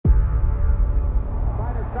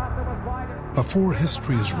Before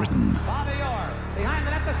history is written,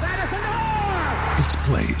 it's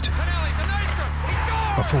played.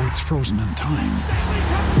 Before it's frozen in time,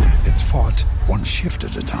 it's fought one shift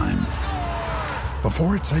at a time.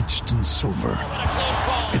 Before it's etched in silver,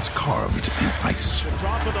 it's carved in ice.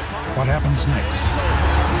 What happens next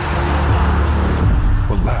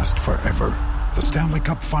will last forever. The Stanley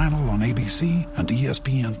Cup Final on ABC and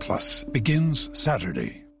ESPN Plus begins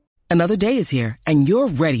Saturday. Another day is here, and you're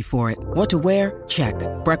ready for it. What to wear? Check.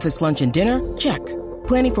 Breakfast, lunch, and dinner? Check.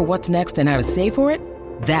 Planning for what's next and how to save for it?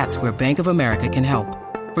 That's where Bank of America can help.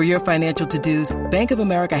 For your financial to-dos, Bank of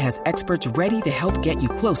America has experts ready to help get you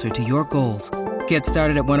closer to your goals. Get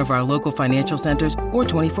started at one of our local financial centers or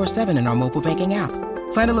 24/7 in our mobile banking app.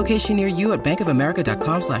 Find a location near you at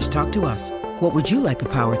bankofamerica.com/talktous. What would you like the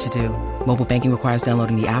power to do? Mobile banking requires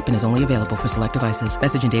downloading the app and is only available for select devices.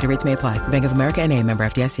 Message and data rates may apply. Bank of America N.A., member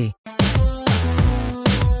FDIC.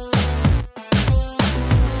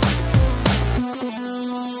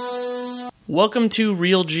 Welcome to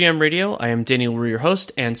Real GM Radio. I am Daniel Wu, your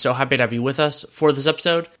host, and so happy to have you with us for this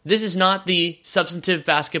episode. This is not the substantive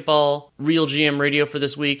basketball Real GM Radio for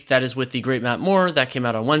this week. That is with the great Matt Moore. That came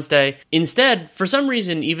out on Wednesday. Instead, for some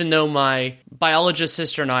reason, even though my biologist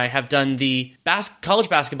sister and I have done the college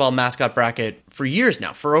basketball mascot bracket for years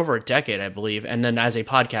now, for over a decade, I believe, and then as a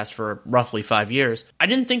podcast for roughly 5 years, I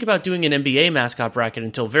didn't think about doing an NBA mascot bracket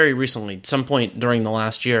until very recently, some point during the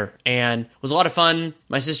last year, and it was a lot of fun.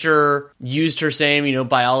 My sister used her same,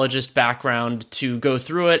 biologist background to go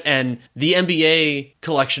through it, and the NBA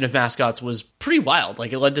collection of mascots was pretty wild.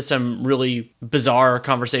 It led to some really bizarre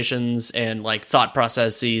conversations and thought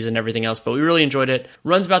processes and everything else, but we really enjoyed it.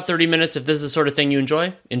 Runs about 30 minutes. If this is the sort of thing you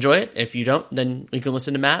enjoy it. If you don't, then you can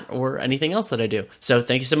listen to Matt or anything else that I do. So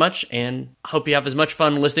thank you so much, and hope you have as much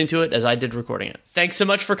fun listening to it as I did recording it. Thanks so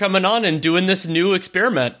much for coming on and doing this new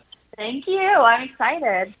experiment. Thank you. I'm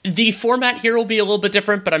excited. The format here will be a little bit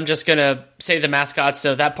different, but I'm just going to say the mascots,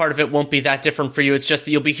 so that part of it won't be that different for you. It's just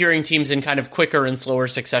that you'll be hearing teams in kind of quicker and slower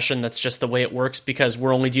succession. That's just the way it works because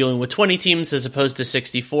we're only dealing with 20 teams as opposed to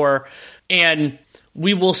 64. And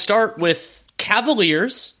we will start with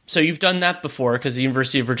Cavaliers. So you've done that before because the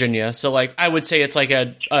University of Virginia. So I would say it's like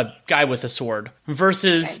a guy with a sword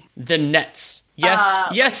versus the Nets.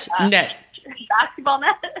 Yes, net. Basketball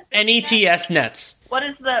net? Nets, Nets. What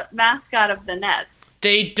is the mascot of the Nets?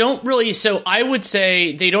 They don't really, so I would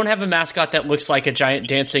say they don't have a mascot that looks like a giant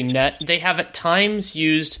dancing net. They have at times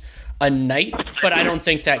used a knight, but I don't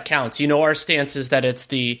think that counts. Our stance is that it's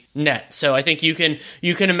the net. So I think you can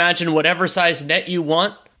imagine whatever size net you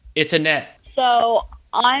want, it's a net. So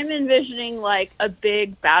I'm envisioning a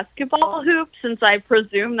big basketball hoop, since I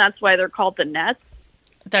presume that's why they're called the Nets.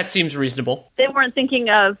 That seems reasonable. They weren't thinking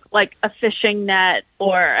of a fishing net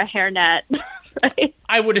or a hairnet, right?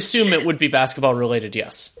 I would assume it would be basketball related,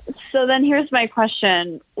 yes. So then here's my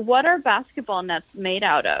question. What are basketball nets made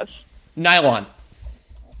out of? Nylon.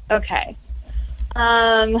 Okay.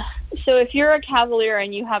 So if you're a Cavalier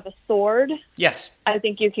and you have a sword, yes, I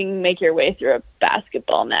think you can make your way through a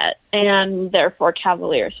basketball net, and therefore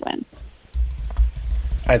Cavaliers win.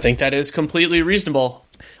 I think that is completely reasonable.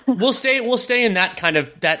 We'll stay in that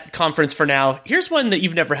conference for now. Here's one that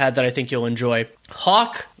you've never had that I think you'll enjoy.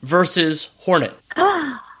 Hawk versus Hornet.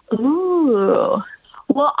 Ooh.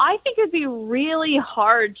 Well, I think it'd be really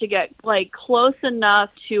hard to get close enough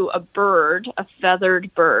to a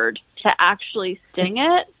feathered bird, to actually sting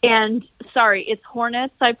it. And sorry, it's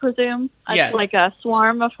hornets, I presume? Yes. Like a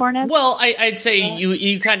swarm of hornets? Well, I'd say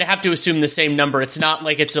you kind of have to assume the same number. It's not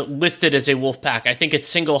like it's listed as a wolf pack. I think it's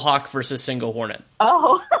single hawk versus single hornet.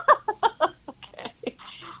 Oh, okay.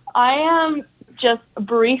 I am just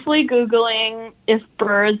briefly Googling if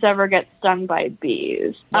birds ever get stung by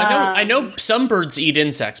bees. Well, I know some birds eat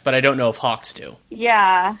insects, but I don't know if hawks do.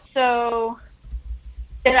 Yeah, so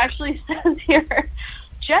it actually says here,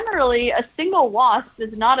 generally, a single wasp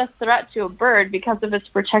is not a threat to a bird because of its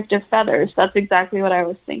protective feathers. That's exactly what I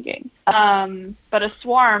was thinking. But a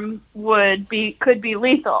swarm could be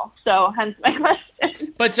lethal, so hence my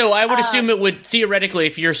question. But so I would assume it would, theoretically,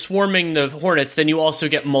 if you're swarming the hornets, then you also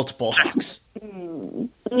get multiple hawks.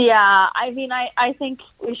 Yeah, I think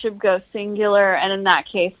we should go singular, and in that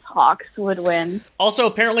case, hawks would win. Also,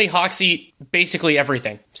 apparently, hawks eat basically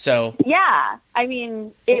everything, so... Yeah,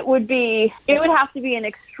 it would have to be an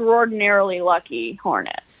extraordinarily lucky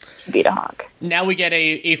hornet to beat a hawk. Now we get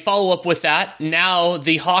a follow-up with that. Now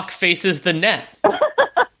the hawk faces the net.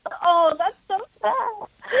 Oh, that's so sad.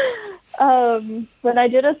 When I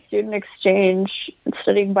did a student exchange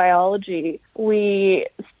studying biology, we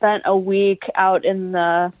spent a week out in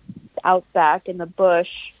the out back in the bush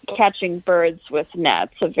catching birds with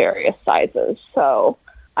nets of various sizes. So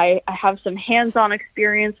I have some hands-on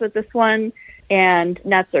experience with this one, and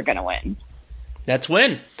Nets are going to win. Nets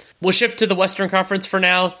win. We'll shift to the Western Conference for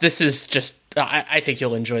now. This is just, I think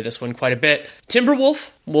you'll enjoy this one quite a bit.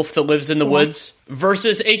 Timberwolf, wolf that lives in the woods,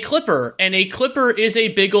 versus a Clipper. And a Clipper is a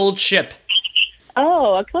big old ship.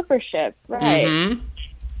 Oh, a Clipper ship. Right. Mm-hmm.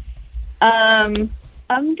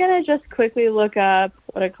 I'm going to just quickly look up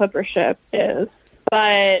what a Clipper ship is.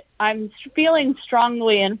 But I'm feeling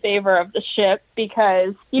strongly in favor of the ship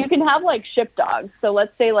because you can have, like, ship dogs. So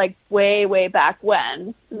let's say, like, way, way back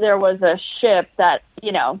when there was a ship that,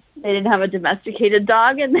 you know, they didn't have a domesticated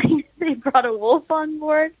dog and they brought a wolf on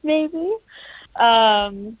board, maybe.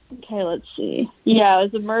 Okay, let's see. Yeah, it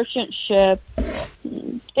was a merchant ship.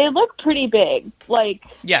 They look pretty big, like,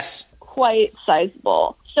 yes, quite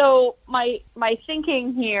sizable. So my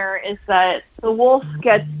thinking here is that the wolf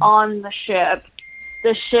gets on the ship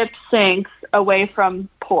sinks away from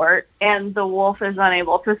port, and the wolf is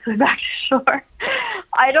unable to swim back to shore.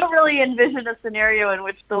 I don't really envision a scenario in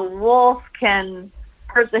which the wolf can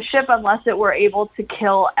hurt the ship unless it were able to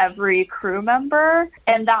kill every crew member,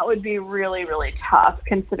 and that would be really, really tough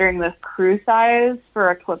considering the crew size for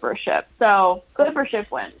a Clipper ship. So Clipper ship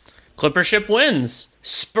wins. Clipper ship wins.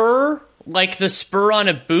 Spur, like the spur on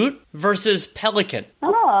a boot, versus Pelican.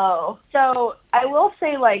 Oh, so I will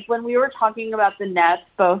say, like, when we were talking about the Nets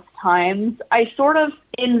both times, I sort of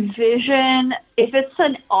envision, if it's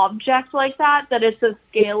an object like that it's a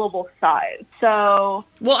scalable size. So,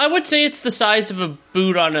 well, I would say it's the size of a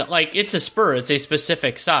boot on a, like, it's a spur. It's a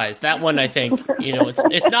specific size. That one, I think, you know,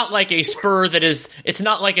 it's not like a spur that is, it's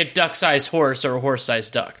not like a duck-sized horse or a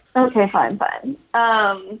horse-sized duck. Okay, fine.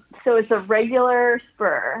 So it's a regular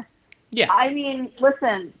spur. Yeah. I mean,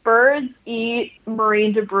 listen, birds eat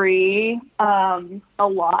marine debris a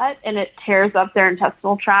lot, and it tears up their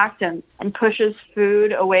intestinal tract and pushes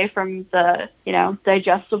food away from the, you know,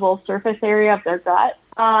 digestible surface area of their gut.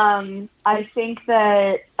 I think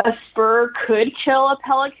that a spur could kill a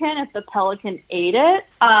pelican if the pelican ate it.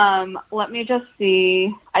 Let me just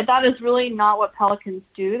see. That is really not what pelicans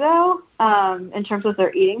do, though, in terms of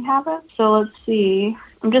their eating habits. So let's see.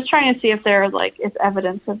 I'm just trying to see if there is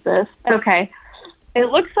evidence of this. Okay.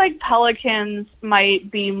 It looks like pelicans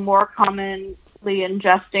might be more commonly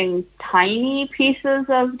ingesting tiny pieces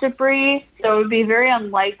of debris, so it would be very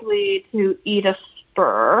unlikely to eat a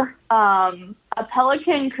spur. A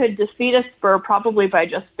pelican could defeat a spur probably by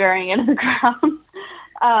just burying it in the ground.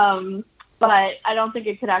 But I don't think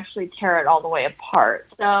it could actually tear it all the way apart.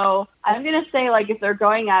 So I'm going to say, like, if they're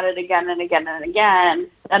going at it again and again and again,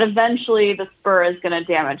 that eventually the spur is going to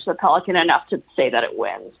damage the pelican enough to say that it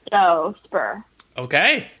wins. So, spur.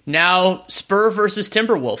 Okay. Now, spur versus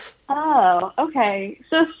Timberwolf. Oh, okay.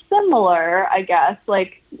 So similar, I guess.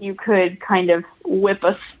 Like, you could kind of whip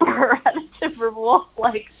a spur at a Timberwolf,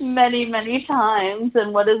 like, many, many times.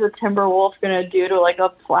 And what is a Timberwolf going to do to, like,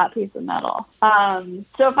 a flat piece of metal?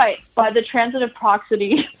 So if by the transitive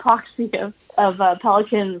proxy of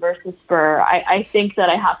pelican versus spur, I think that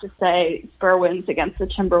I have to say spur wins against the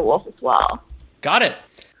Timberwolf as well. Got it.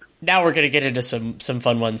 Now we're going to get into some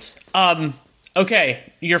fun ones.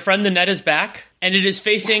 Okay, your friend the net is back, and it is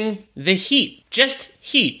facing the Heat. Just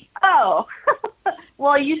Heat. Oh,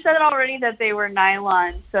 well, you said already that they were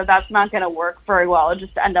nylon, so that's not going to work very well. It'll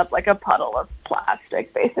just end up like a puddle of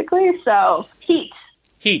plastic, basically. So, Heat.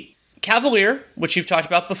 Heat. Cavalier, which you've talked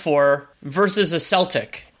about before, versus a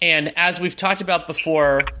Celtic. And as we've talked about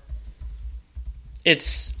before,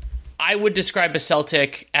 I would describe a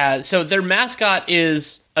Celtic as, so their mascot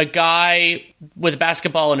is a guy with a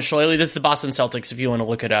basketball and a shillelagh. This is the Boston Celtics, if you want to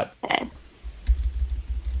look it up. Okay.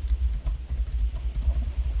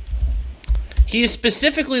 He is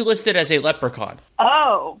specifically listed as a leprechaun.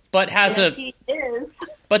 Oh. But he is.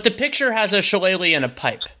 But the picture has a shillelagh and a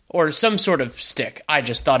pipe, or some sort of stick. I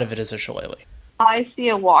just thought of it as a shillelagh. I see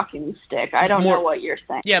a walking stick. I don't know what you're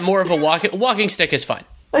saying. Yeah, more of a walking stick is fine.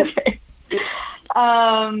 Okay.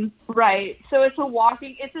 Right. So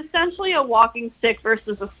it's essentially a walking stick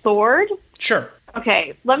versus a sword. Sure.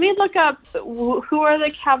 Okay. Let me look up, who are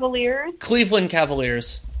the Cavaliers? Cleveland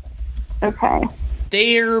Cavaliers. Okay.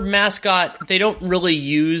 Their mascot, they don't really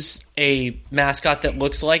use a mascot that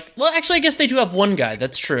looks like, well, actually, I guess they do have one guy.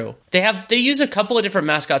 That's true. They use a couple of different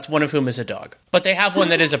mascots, one of whom is a dog, but they have one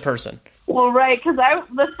that is a person. Well, right. Because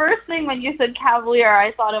the first thing when you said Cavalier,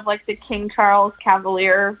 I thought of like the King Charles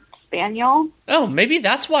Cavalier Spaniel. Oh, maybe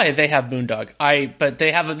that's why they have Moondog. But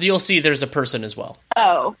they have, you'll see there's a person as well.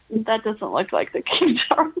 Oh, that doesn't look like the King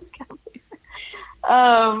Charles Cavalier.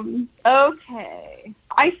 Okay.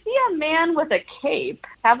 I see a man with a cape.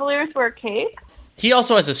 Cavaliers wear cape? He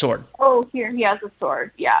also has a sword. Oh, here he has a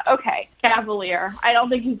sword. Yeah, okay. Cavalier. I don't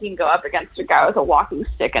think he can go up against a guy with a walking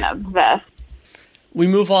stick and a vest. We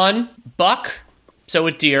move on. Buck, so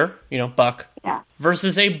a deer, buck,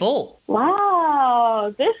 versus a bull.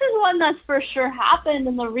 Wow, this is one that's for sure happened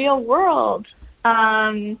in the real world.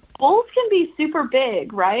 Bulls can be super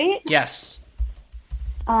big, right? Yes.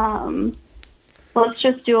 Let's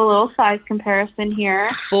just do a little size comparison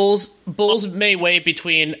here. Bulls may weigh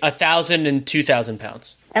between 1,000 and 2,000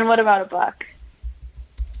 pounds. And what about a buck?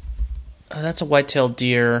 That's a white-tailed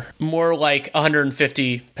deer. More like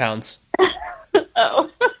 150 pounds. Oh.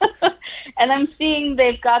 And I'm seeing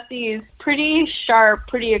they've got these pretty sharp,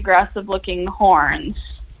 pretty aggressive-looking horns.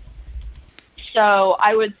 So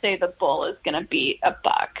I would say the bull is going to beat a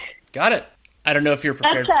buck. Got it. I don't know if you're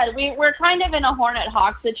prepared. That said, we're kind of in a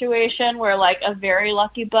hornet-hawk situation where, like, a very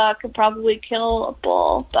lucky buck could probably kill a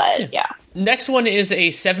bull, but yeah. Next one is a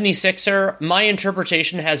 76er. My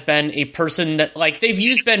interpretation has been a person that, like, they've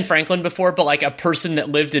used Ben Franklin before, but, like, a person that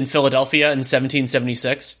lived in Philadelphia in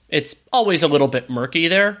 1776. It's always a little bit murky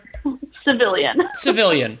there.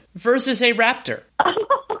 Civilian versus a raptor.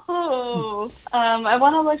 Oh, I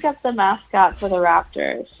want to look up the mascot for the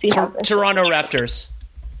Raptors. Toronto Raptors.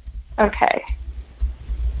 Okay.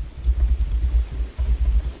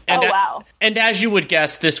 And wow. And as you would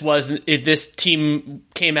guess, this team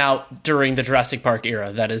came out during the Jurassic Park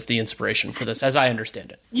era. That is the inspiration for this, as I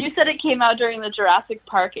understand it. You said it came out during the Jurassic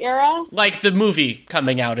Park era? Like the movie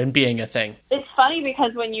coming out and being a thing. It's funny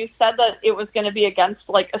because when you said that it was going to be against,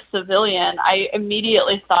 like, a civilian, I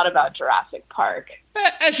immediately thought about Jurassic Park.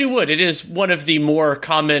 As you would. It is one of the more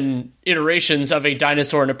common iterations of a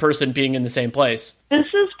dinosaur and a person being in the same place. This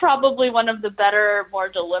is probably one of the better, more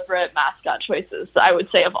deliberate mascot choices, I would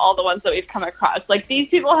say, of all the ones that we've come across. Like, these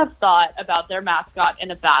people have thought about their mascot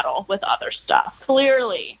in a battle with other stuff,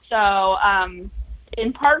 clearly. So,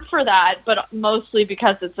 in part for that, but mostly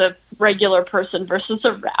because it's a regular person versus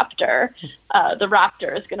a raptor, the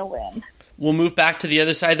raptor is going to win. We'll move back to the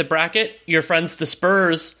other side of the bracket. Your friends, the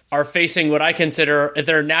Spurs, are facing what I consider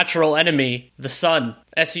their natural enemy, the Sun.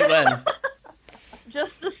 S-U-N.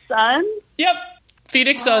 Just the Sun? Yep.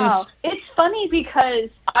 Phoenix Suns. It's funny because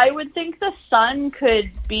I would think the Sun could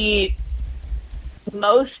beat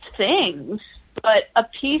most things, but a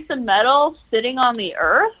piece of metal sitting on the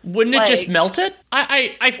Earth? Wouldn't it just melt it?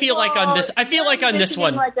 I feel like on this. I feel like on this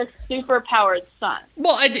one, like a super powered sun.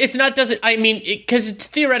 Well, it's not. Does it? I mean, because it's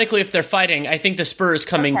theoretically, if they're fighting, I think the Spurs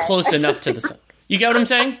coming close enough to the Sun. You get what I'm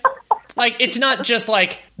saying? Like, it's not just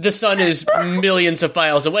like the Sun is millions of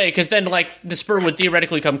miles away, because then, like, the Spur would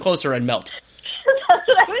theoretically come closer and melt. That's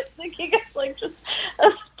what I was thinking. It's like just a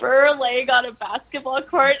Spur laying on a basketball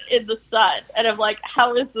court in the sun, and I'm like,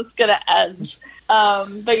 how is this going to end?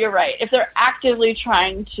 But you're right. If they're actively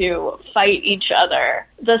trying to fight each other,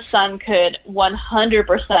 the Sun could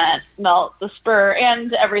 100% melt the Spur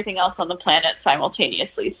and everything else on the planet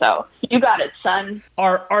simultaneously. So you got it, Sun.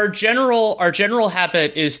 Our general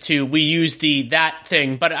habit is we use that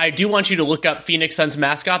thing, but I do want you to look up Phoenix Suns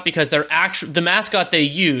mascot, because the mascot they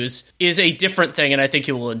use is a different thing, and I think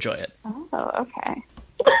you will enjoy it. Oh, okay.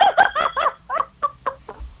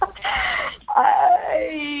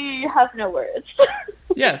 I have no words.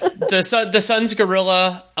 Yeah, the Sun's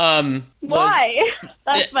gorilla. Why?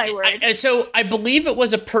 That's my word. So I believe it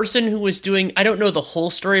was a person who was doing, I don't know the whole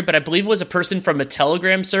story, but I believe it was a person from a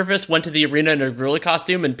telegram service went to the arena in a gorilla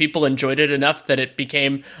costume, and people enjoyed it enough that it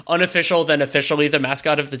became unofficial, then officially the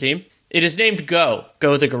mascot of the team. It is named Go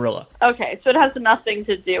the gorilla. Okay, so it has nothing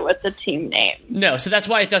to do with the team name. No, so that's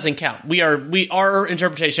why it doesn't count. Our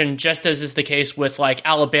interpretation, just as is the case with, like,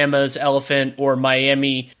 Alabama's elephant or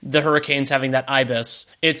Miami, the Hurricanes having that ibis,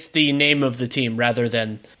 it's the name of the team rather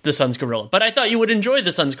than the Suns gorilla. But I thought you would enjoy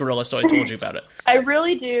the Suns gorilla, so I told you about it. I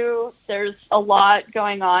really do. There's a lot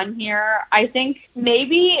going on here. I think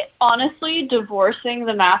maybe, honestly, divorcing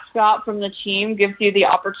the mascot from the team gives you the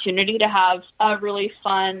opportunity to have a really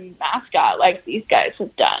fun mascot like these guys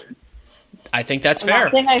have done. I think that's fair. I'm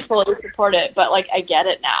not saying I fully support it, but, like, I get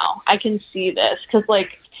it now. I can see this, because,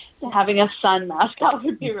 like, having a Sun mascot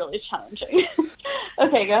would be really challenging.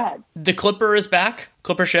 Okay, go ahead. The Clipper is back,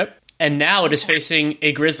 Clipper ship, and now it is facing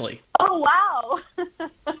a Grizzly. Oh, wow.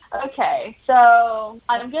 Okay, so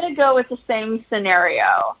I'm going to go with the same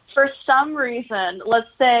scenario. For some reason, let's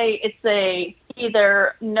say it's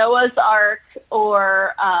either Noah's Ark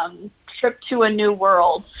or Trip to a New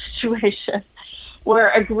World situation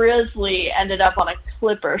where a Grizzly ended up on a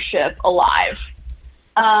Clipper ship alive.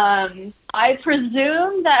 I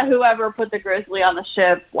presume that whoever put the Grizzly on the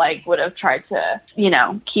ship, like, would have tried to,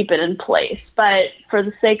 keep it in place. But for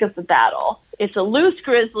the sake of the battle, it's a loose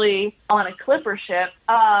grizzly on a clipper ship.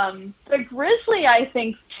 The grizzly, I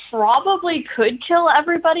think, probably could kill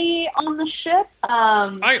everybody on the ship.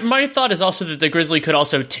 My thought is also that the grizzly could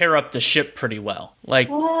also tear up the ship pretty well. Like,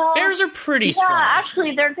 bears are pretty strong. Yeah,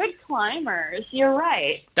 actually, they're good climbers. You're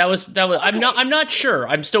right. That was. Okay. I'm not sure.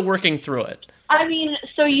 I'm still working through it. I mean,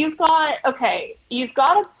 so you've got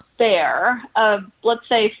a bear, let's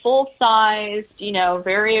say full-sized,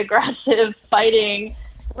 very aggressive fighting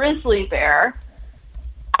grizzly bear.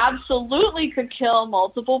 Absolutely could kill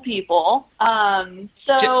multiple people.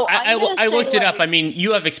 So I looked it up. I mean,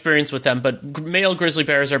 you have experience with them, but male grizzly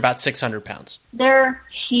bears are about 600 pounds. They're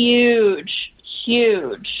huge,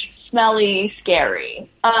 smelly, scary.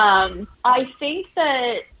 I think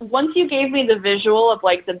that once you gave me the visual of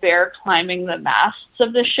like the bear climbing the masts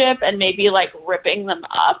of the ship and maybe like ripping them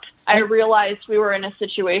up, I realized we were in a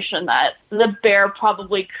situation that the bear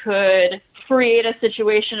probably could create a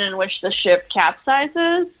situation in which the ship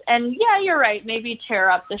capsizes. And yeah, you're right, maybe tear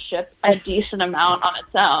up the ship a decent amount on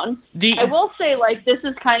its own. I will say, like, this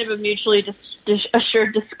is kind of a mutually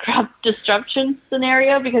assured destruction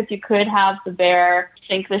scenario, because you could have the bear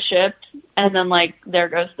sink the ship and then, like, there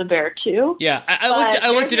goes the bear too. Yeah, I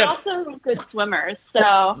looked it up. They're also good swimmers,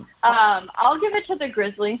 so I'll give it to the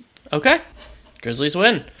grizzly. Okay, grizzlies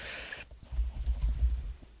win.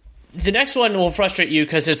 The next one will frustrate you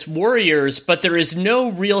because it's warriors, but there is no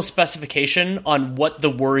real specification on what the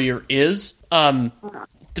warrior is. But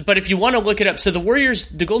if you want to look it up, so the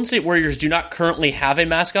Golden State Warriors do not currently have a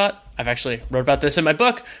mascot. I've actually wrote about this in my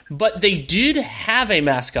book, but they did have a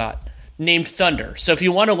mascot named Thunder. So if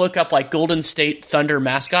you want to look up like Golden State Thunder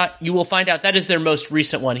mascot, you will find out that is their most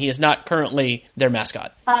recent one. He is not currently their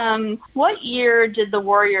mascot. What year did the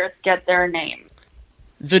Warriors get their name?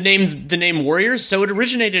 The name Warriors? So it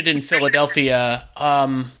originated in Philadelphia.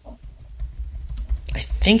 I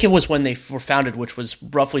think it was when they were founded, which was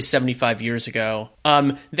roughly 75 years ago.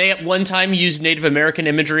 They at one time used Native American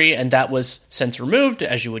imagery, and that was since removed,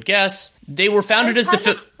 as you would guess. They were founded as if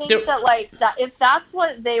that's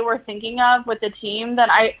what they were thinking of with the team,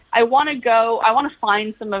 then I want to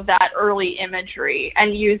find some of that early imagery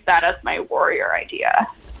and use that as my warrior idea.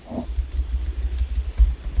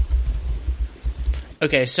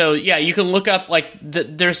 Okay, so yeah, you can look up, like,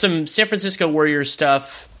 there's some San Francisco Warriors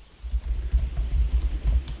stuff.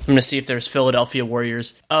 I'm going to see if there's Philadelphia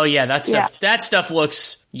Warriors. Oh, yeah, that stuff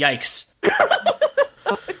looks, yikes.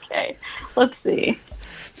 Okay, let's see.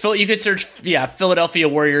 You could search, Philadelphia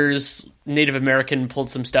Warriors, Native American, pulled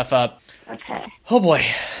some stuff up. Okay. Oh, boy.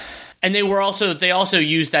 And they also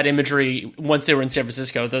used that imagery once they were in San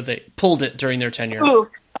Francisco, though they pulled it during their tenure. Ooh.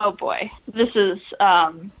 Oh, boy. This is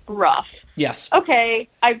rough. Yes. Okay,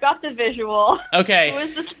 I've got the visual. Okay. Who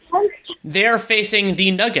is this first? They are facing the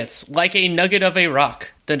Nuggets, like a nugget of a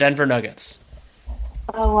rock, the Denver Nuggets.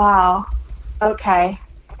 Oh, wow. Okay.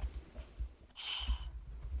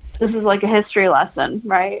 This is like a history lesson,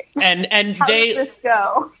 right? And how did this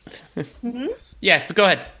go? Mm-hmm. Yeah, but go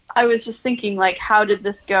ahead. I was just thinking, like, how did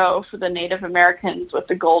this go for the Native Americans with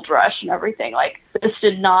the gold rush and everything? Like, this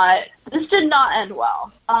did not end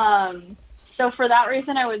well. So for that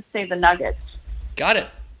reason, I would say the Nuggets. Got it.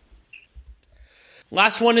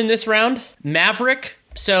 Last one in this round, Maverick.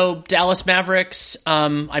 So Dallas Mavericks.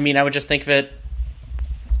 I would just think of it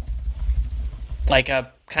like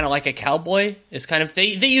a kind of like a cowboy is kind of, they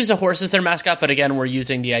use a horse as their mascot, but again, we're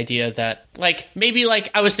using the idea that, like, maybe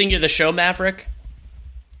like I was thinking of the show Maverick.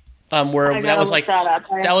 Where that was like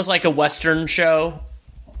that was like a Western show.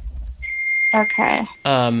 Okay.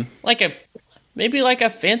 Maybe like a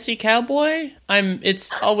fancy cowboy.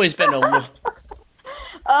 It's always been a.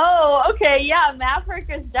 Oh, okay, yeah. Maverick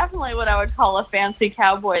is definitely what I would call a fancy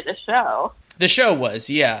cowboy. The show. The show was,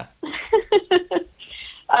 yeah.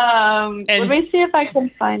 Let me see if I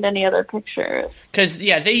can find any other pictures. Because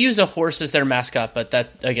they use a horse as their mascot, but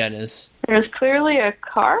that again is. There's clearly a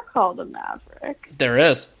car called a Maverick. There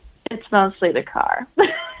is. It's mostly the car.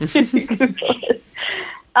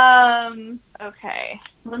 Okay.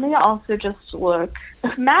 Let me also just look.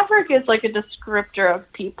 Maverick is like a descriptor of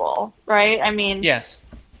people, right? I mean... Yes.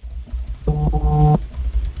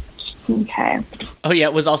 Okay. Oh, yeah,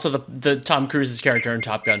 it was also the Tom Cruise's character in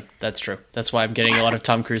Top Gun. That's true. That's why I'm getting a lot of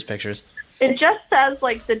Tom Cruise pictures. It just says,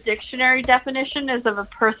 like, the dictionary definition is of a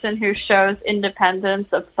person who shows independence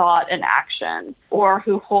of thought and action, or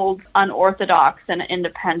who holds unorthodox and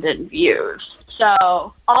independent views.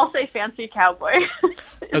 So, I'll say fancy cowboy.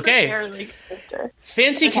 Okay.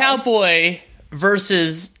 Fancy cowboy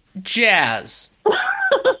versus jazz.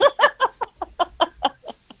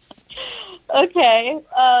 Okay,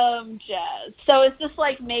 jazz. So is this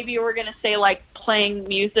like maybe we're going to say like playing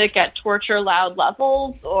music at torture loud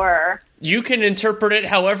levels, or... You can interpret it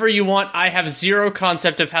however you want. I have zero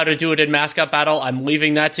concept of how to do it in Mascot Battle. I'm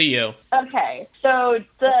leaving that to you. Okay, so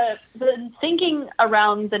the thinking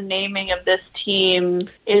around the naming of this team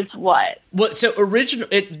is what? Well, so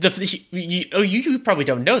you probably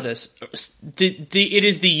don't know this. It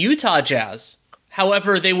is the Utah Jazz.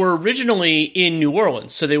 However, they were originally in New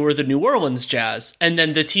Orleans, so they were the New Orleans Jazz, and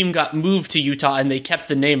then the team got moved to Utah, and they kept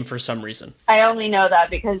the name for some reason. I only know that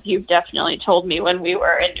because you've definitely told me when we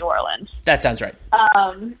were in New Orleans. That sounds right.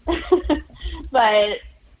 But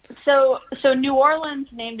so New Orleans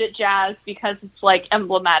named it Jazz because it's like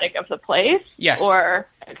emblematic of the place? Yes. Or,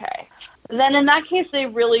 okay. Then in that case, they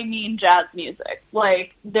really mean jazz music.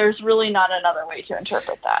 Like, there's really not another way to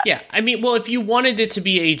interpret that. Yeah, I mean, well, if you wanted it to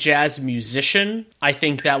be a jazz musician, I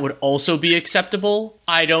think that would also be acceptable.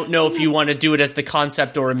 I don't know if you want to do it as the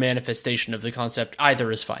concept or a manifestation of the concept.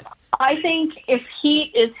 Either is fine. I think if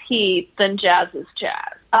heat is heat, then jazz is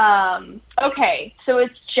jazz. Okay, so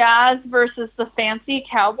it's jazz versus the fancy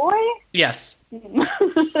cowboy? Yes.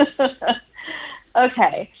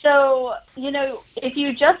 Okay, so, if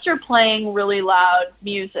you just are playing really loud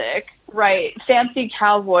music, right, fancy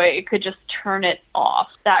cowboy could just turn it off.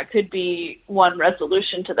 That could be one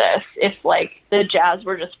resolution to this, if, the jazz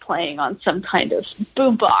were just playing on some kind of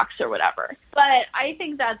boombox or whatever. But I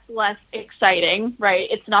think that's less exciting, right?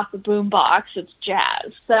 It's not the boombox, it's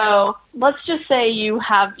jazz. So let's just say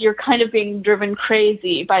you're kind of being driven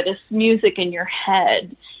crazy by this music in your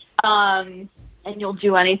head. And you'll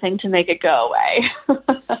do anything to make it go away.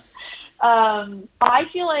 I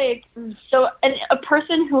feel like, a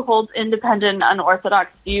person who holds independent, unorthodox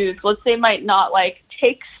views, let's say, might not,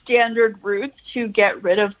 take standard routes to get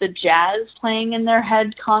rid of the jazz playing in their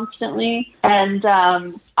head constantly. And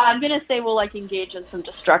I'm going to say we'll, engage in some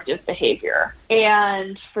destructive behavior.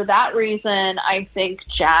 And for that reason, I think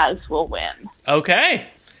jazz will win. Okay.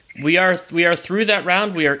 We are through that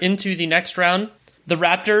round. We are into the next round. The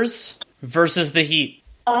Raptors versus the Heat.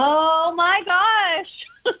 Oh my gosh.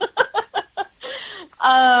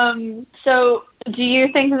 So do you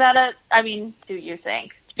think that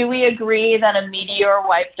do we agree that a meteor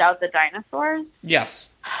wiped out the dinosaurs? Yes.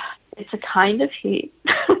 It's a kind of heat.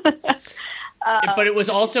 But it was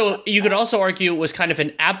also, you could also argue it was kind of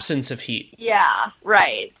an absence of heat. Yeah,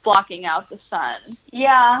 right. Blocking out the sun.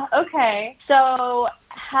 Yeah, okay. So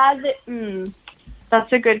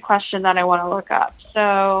that's a good question that I want to look up.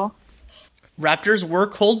 So Raptors were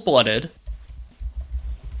cold-blooded.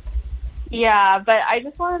 Yeah, but I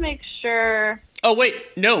just want to make sure... Oh, wait,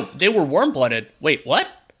 no, they were warm-blooded. Wait, what?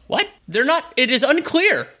 What? They're not... It is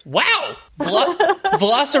unclear. Wow!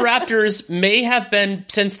 Velociraptors may have been,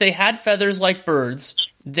 since they had feathers like birds,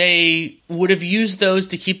 they would have used those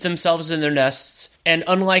to keep themselves in their nests, and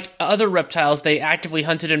unlike other reptiles, they actively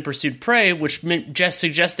hunted and pursued prey, which just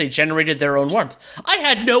suggests they generated their own warmth. I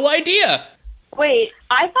had no idea! Wait,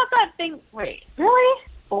 I thought that thing... Wait, really?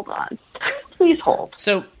 Hold on. Please hold.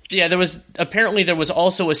 So, yeah, there was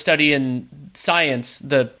also a study in Science,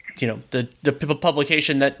 the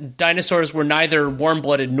publication, that dinosaurs were neither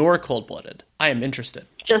warm-blooded nor cold-blooded. I am interested.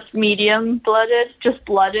 Just medium-blooded? Just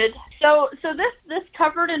blooded? So this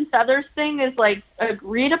covered in feathers thing is,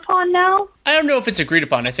 agreed upon now? I don't know if it's agreed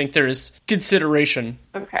upon. I think there is consideration.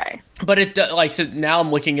 Okay. But so now I'm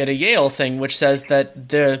looking at a Yale thing, which says that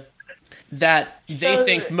they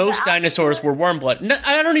think most dinosaurs were warm-blooded. No,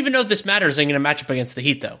 I don't even know if this matters in a matchup against the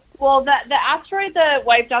Heat, though. Well, the asteroid that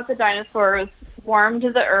wiped out the dinosaurs warmed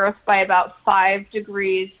the Earth by about 5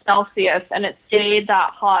 degrees Celsius, and it stayed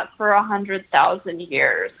that hot for 100,000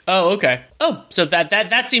 years. Oh, okay. Oh, so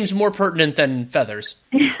that seems more pertinent than feathers.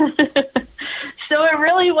 So it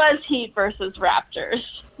really was Heat versus Raptors,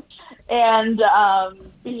 and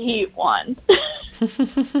Heat won.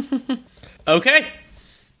 Okay.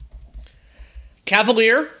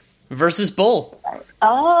 Cavalier versus Bull.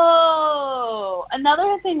 Oh,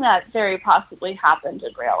 another thing that very possibly happened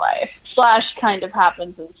in real life / kind of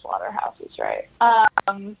happens in slaughterhouses, right?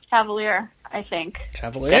 Cavalier, I think.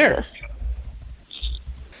 Cavalier.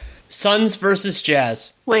 Suns versus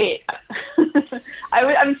Jazz. Wait,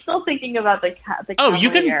 I'm still thinking about the Cavalier. Oh,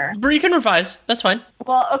 you can revise. That's fine.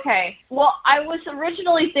 Well, okay. Well, I was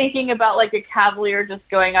originally thinking about a Cavalier just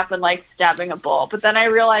going up and stabbing a bull, but then I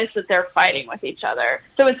realized that they're fighting with each other.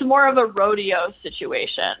 So it's more of a rodeo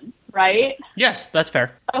situation right? Yes, that's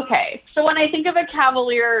fair. Okay, so when I think of a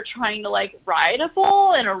cavalier trying to, like, ride a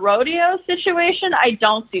bull in a rodeo situation, I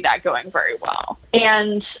don't see that going very well.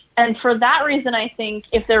 And for that reason, I think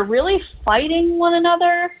if they're really fighting one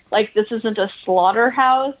another, like this isn't a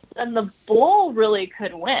slaughterhouse, then the bull really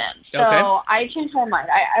could win. So Okay. I changed my mind.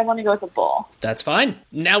 I want to go with the bull. That's fine.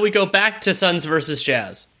 Now we go back to Suns versus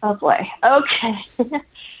Jazz. Oh, boy. Okay.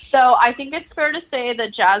 So I think it's fair to say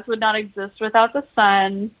that jazz would not exist without the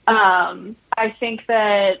sun. I think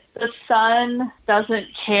that the sun doesn't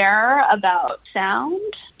care about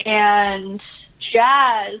sound, and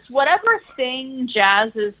jazz, whatever thing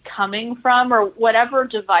jazz is coming from or whatever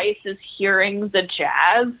device is hearing the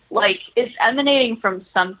jazz, like it's emanating from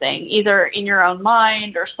something, either in your own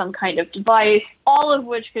mind or some kind of device, all of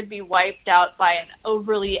which could be wiped out by an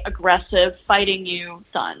overly aggressive fighting you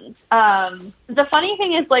sun. The funny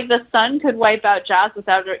thing is, like, the sun could wipe out jazz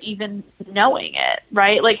without even knowing it,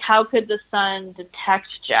 right? Like, how could the sun detect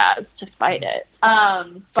jazz to fight it?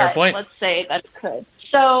 But point. Let's say that it could.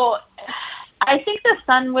 So I think the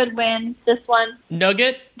sun would win this one.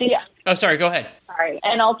 Nugget? Oh, sorry, go ahead. Sorry.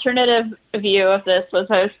 An alternative view of this was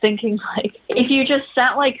I was thinking, like, if you just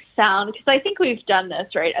sent, like, sound, because I think we've done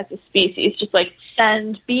this, right, as a species, just, like,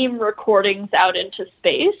 send beam recordings out into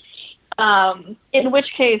space, in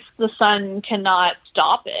which case the sun cannot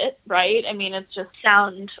stop it, right? I mean, it's just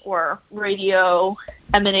sound or radio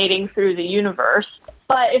emanating through the universe.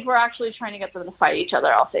 But if we're actually trying to get them to fight each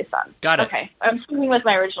other, I'll say sun. Got it. Okay. I'm sticking with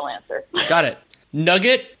my original answer. Got it.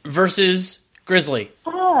 Nugget versus Grizzly.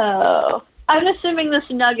 Oh. I'm assuming this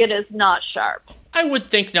nugget is not sharp. I would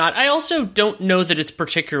think not. I also don't know that it's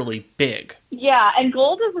particularly big. Yeah, and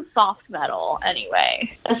gold is a soft metal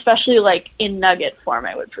anyway, especially like in nugget form,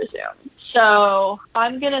 I would presume. So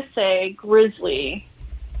I'm going to say Grizzly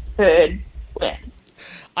could win.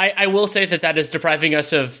 I will say that is depriving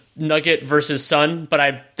us of Nugget versus Sun,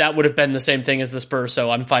 but that would have been the same thing as the Spurs, so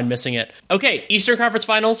I'm fine missing it. Okay, Eastern Conference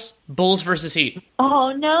Finals, Bulls versus Heat.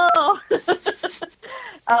 Oh, no.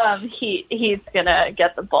 Heat's going to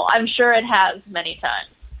get the Bull. I'm sure it has many times.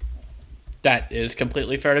 That is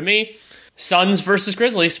completely fair to me. Suns versus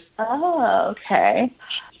Grizzlies. Oh, okay.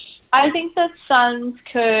 I think that Suns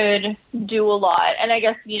could do a lot. And I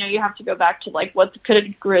guess, you have to go back to, like, what could a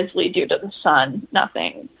Grizzly do to the Sun?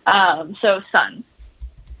 Nothing. So, Suns.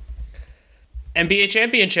 NBA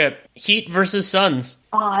Championship, Heat versus Suns.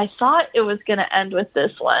 Oh, I thought it was going to end with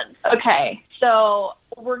this one. Okay, so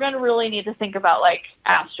we're going to really need to think about, like,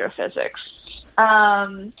 astrophysics.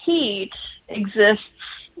 Heat exists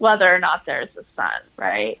whether or not there's a sun,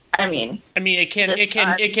 right? I mean, it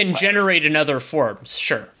can generate in other forms,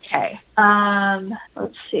 sure. Okay.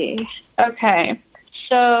 Let's see. Okay.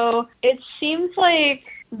 So it seems like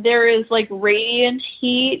there is, like, radiant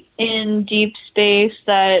heat in deep space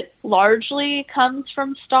that largely comes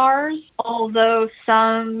from stars, although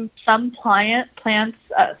some planets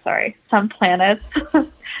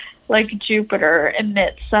like Jupiter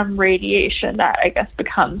emit some radiation that I guess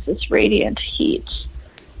becomes this radiant heat.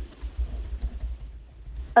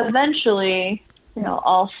 Eventually,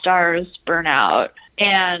 all stars burn out,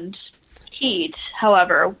 and heat,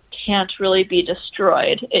 however, can't really be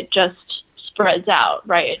destroyed. It just spreads out,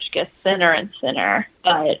 right? It just gets thinner and thinner,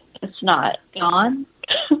 but it's not gone.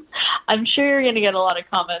 I'm sure you're going to get a lot of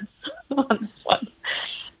comments on this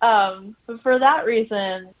one. But for that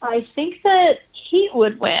reason, I think that heat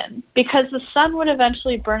would win, because the sun would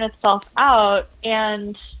eventually burn itself out,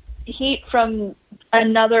 and heat from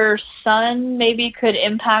another sun maybe could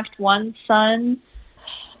impact one sun.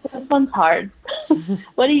 This one's hard.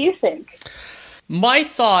 What do you think? My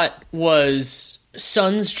thought was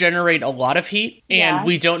suns generate a lot of heat, and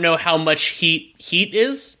we don't know how much heat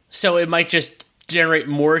is, so it might just generate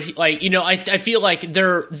more heat. Like, I feel like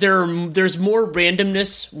there's more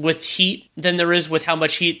randomness with heat than there is with how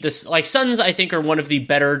much heat this, like, suns I think are one of the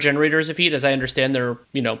better generators of heat. As I understand,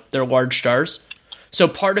 they're large stars. So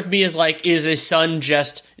part of me is like, is a sun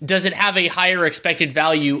does it have a higher expected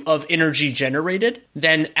value of energy generated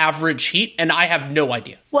than average heat? And I have no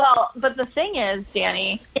idea. Well, but the thing is,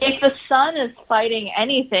 Danny, if the sun is fighting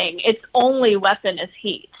anything, its only weapon is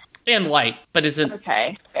heat. And light, but isn't...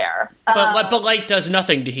 Okay, fair. But light does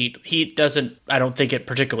nothing to heat. Heat doesn't... I don't think it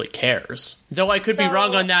particularly cares. Though I could be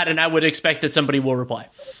wrong on that, and I would expect that somebody will reply.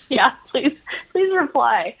 Yeah, please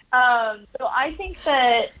reply. So I think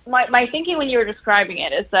that my thinking when you were describing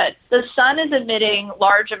it is that the sun is emitting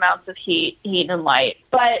large amounts of heat and light.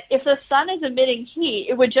 But if the sun is emitting heat,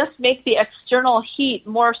 it would just make the external heat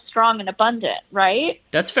more strong and abundant, right?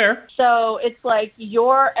 That's fair. So it's like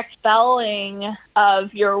your expelling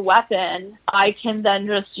of your weapon, I can then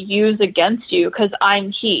just use against you because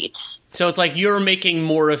I'm heat. So it's like you're making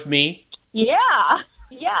more of me. Yeah.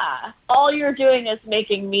 All you're doing is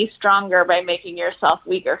making me stronger by making yourself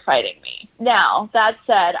weaker fighting me. Now, that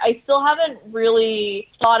said, I still haven't really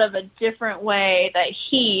thought of a different way that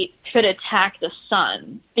heat could attack the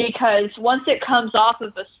sun. Because once it comes off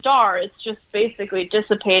of a star, it's just basically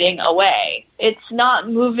dissipating away. It's not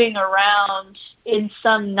moving around in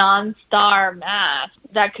some non-star mass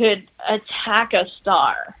that could attack a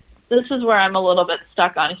star. This is where I'm a little bit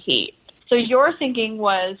stuck on heat. So your thinking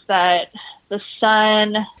was that the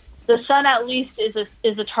sun at least is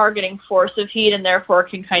a targeting force of heat and therefore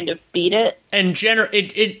can kind of beat it. And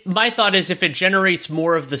my thought is if it generates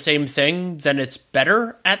more of the same thing, then it's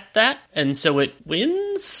better at that, and so it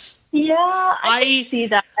wins. Yeah, I can see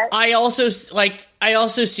that. I also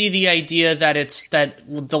see the idea that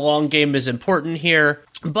the long game is important here.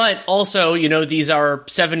 But also, these are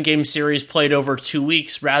 7-game series played over 2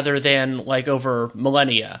 weeks rather than over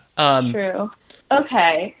millennia. True.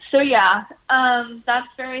 Okay. So yeah, that's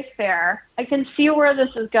very fair. I can see where this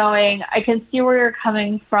is going. I can see where you're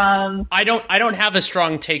coming from. I don't have a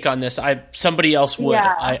strong take on this. Somebody else would.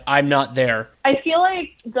 Yeah. I'm not there. I feel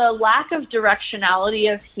like the lack of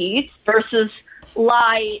directionality of heat versus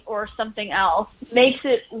light or something else makes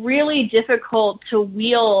it really difficult to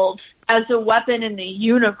wield as a weapon in the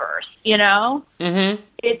universe, Mm-hmm.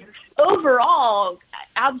 It's overall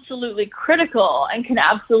absolutely critical and can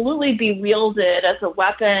absolutely be wielded as a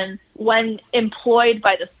weapon when employed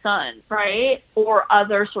by the sun, right? Or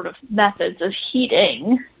other sort of methods of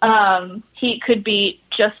heating. Heat could beat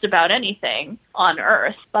just about anything on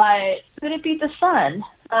Earth, but could it beat the sun?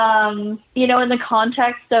 In the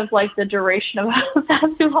context of the duration of a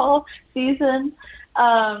basketball season,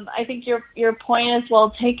 I think your point is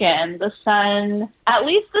well taken. The sun, at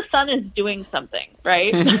least the sun is doing something,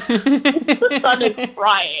 right? The sun is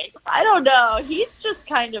trying. I don't know. He's just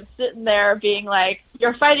kind of sitting there being like,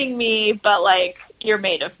 you're fighting me, but you're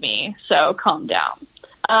made of me, so calm down.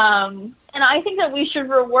 And I think that we should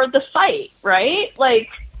reward the fight, right?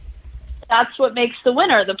 That's what makes the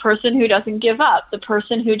winner, the person who doesn't give up, the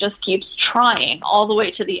person who just keeps trying all the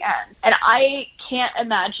way to the end. And I can't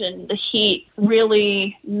imagine the Heat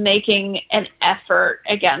really making an effort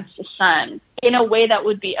against the sun in a way that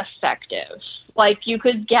would be effective. You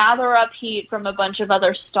could gather up heat from a bunch of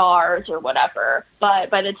other stars or whatever, but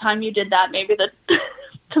by the time you did that, maybe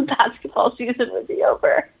the basketball season would be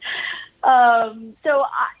over.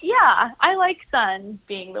 I like Sun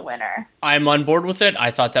being the winner. I'm on board with it.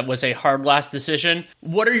 I thought that was a hard last decision.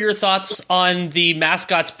 What are your thoughts on the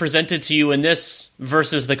mascots presented to you in this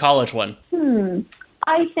versus the college one?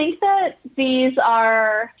 I think that these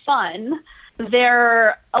are fun.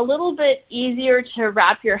 They're a little bit easier to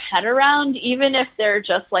wrap your head around, even if they're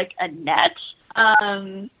just a net.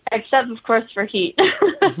 Except, of course, for Heat.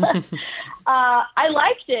 I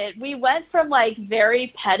liked it. We went from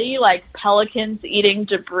very petty, pelicans eating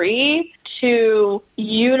debris, to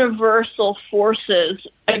universal forces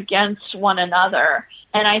against one another.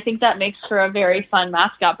 And I think that makes for a very fun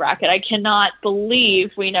mascot bracket. I cannot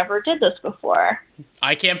believe we never did this before.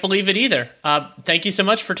 I can't believe it either. Thank you so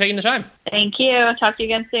much for taking the time. Thank you. Talk to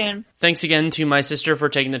you again soon. Thanks again to my sister for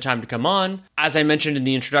taking the time to come on. As I mentioned in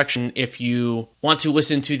the introduction, if you want to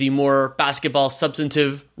listen to the more basketball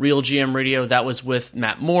substantive Real GM Radio, that was with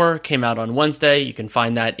Matt Moore, came out on Wednesday. You can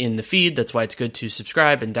find that in the feed. That's why it's good to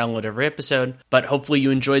subscribe and download every episode. But hopefully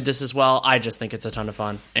you enjoyed this as well. I just think it's a ton of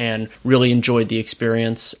fun and really enjoyed the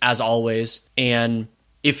experience as always. And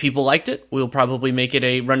if people liked it, we'll probably make it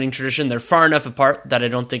a running tradition. They're far enough apart that I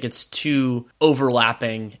don't think it's too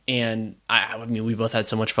overlapping, and I mean, we both had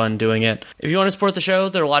so much fun doing it. If you want to support the show,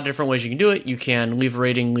 there are a lot of different ways you can do it. You can leave a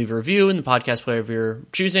rating, leave a review in the podcast player of your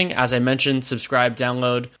choosing. As I mentioned, subscribe,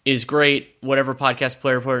 download is great, whatever podcast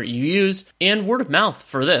player you use, and word of mouth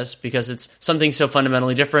for this, because it's something so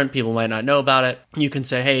fundamentally different. People might not know about it. You can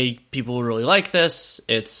say, hey, people really like this.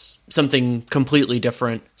 It's something completely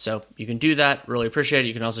different. So you can do that. Really appreciate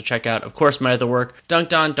it. You can also check out, of course, my other work,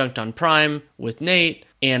 Dunked On Prime with Nate,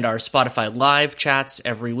 and our Spotify live chats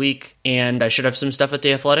every week. And I should have some stuff at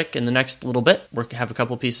The Athletic in the next little bit. We have a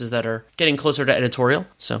couple pieces that are getting closer to editorial,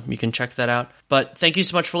 so you can check that out. But thank you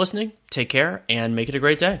so much for listening. Take care and make it a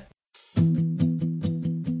great day.